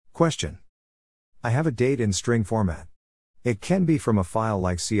Question. I have a date in string format. It can be from a file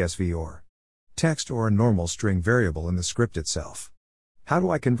like CSV or text or a normal string variable in the script itself. How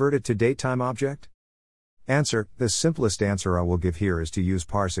do I convert it to datetime object? Answer. The simplest answer I will give here is to use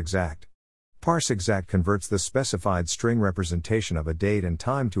parseExact. ParseExact converts the specified string representation of a date and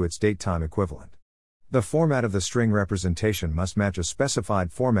time to its datetime equivalent. The format of the string representation must match a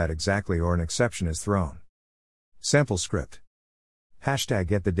specified format exactly or an exception is thrown. Sample script. Hashtag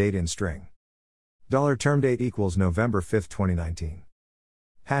get the date in string. $termDate equals November 5, 2019.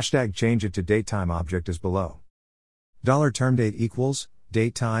 Hashtag change it to datetime object as below. $termDate equals,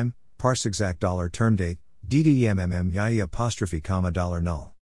 datetime, parseExact $termDate, DDEMMMYE apostrophe comma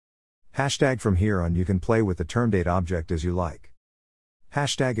 $null. Hashtag from here on you can play with the termDate object as you like.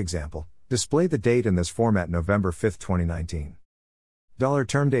 Hashtag example, display the date in this format November 5, 2019.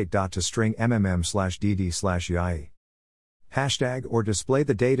 $termDate.toString mmm/dd/yie. Hashtag or display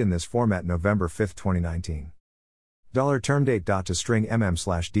the date in this format November 5, 2019. $termDate.toString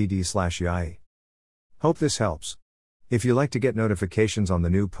mm/dd/yie. Hope this helps. If you like to get notifications on the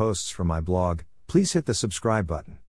new posts from my blog, please hit the subscribe button.